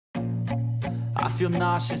I feel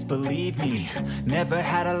nauseous, believe me. Never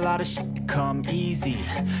had a lot of shit come easy.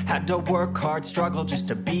 Had to work hard, struggle just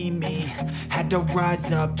to be me. Had to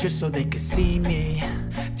rise up just so they could see me.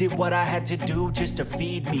 Did what I had to do just to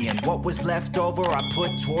feed me. And what was left over I put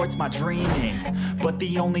towards my dreaming. But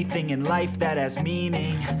the only thing in life that has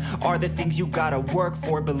meaning are the things you gotta work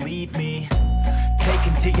for, believe me. Take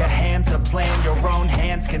into your hands a plan. Your own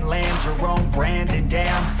hands can land your own brand. And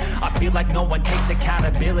damn, I feel like no one takes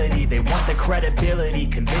accountability. They want the credibility,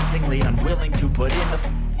 convincingly unwilling to put in the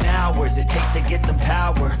hours it takes to get some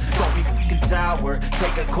power. Don't be f***ing sour.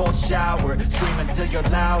 Take a cold shower. Scream until you're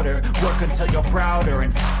louder. Work until you're prouder.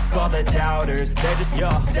 And f*** all the doubters, they're just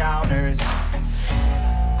your downers.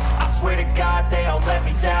 I swear to God they all let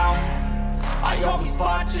me down. I always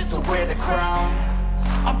fought just to wear the crown.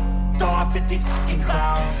 I'm off at these fucking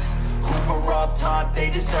clowns who were all taught they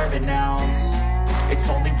deserve an ounce. It's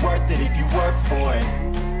only worth it if you work for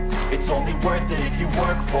it. It's only worth it if you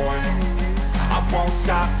work for it. I won't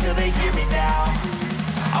stop till they hear me now.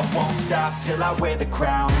 I won't stop till I wear the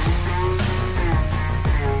crown.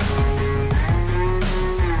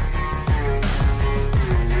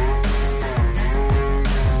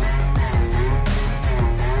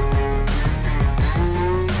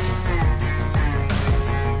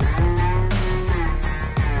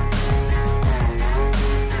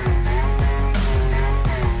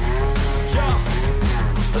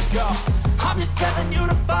 I'm just telling you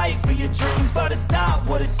to fight for your dreams, but it's not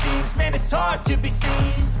what it seems. Man, it's hard to be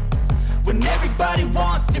seen when everybody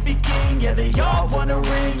wants to be king. Yeah, they all wanna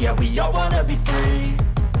ring, yeah, we all wanna be free.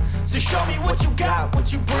 So show me what you got,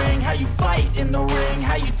 what you bring, how you fight in the ring,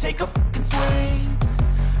 how you take a fucking swing.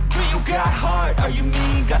 Do you got heart, are you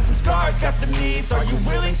mean? Got some scars, got some needs, are you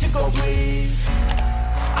willing to go bleed?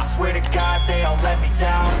 I swear to God they all let me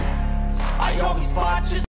down. I always fought just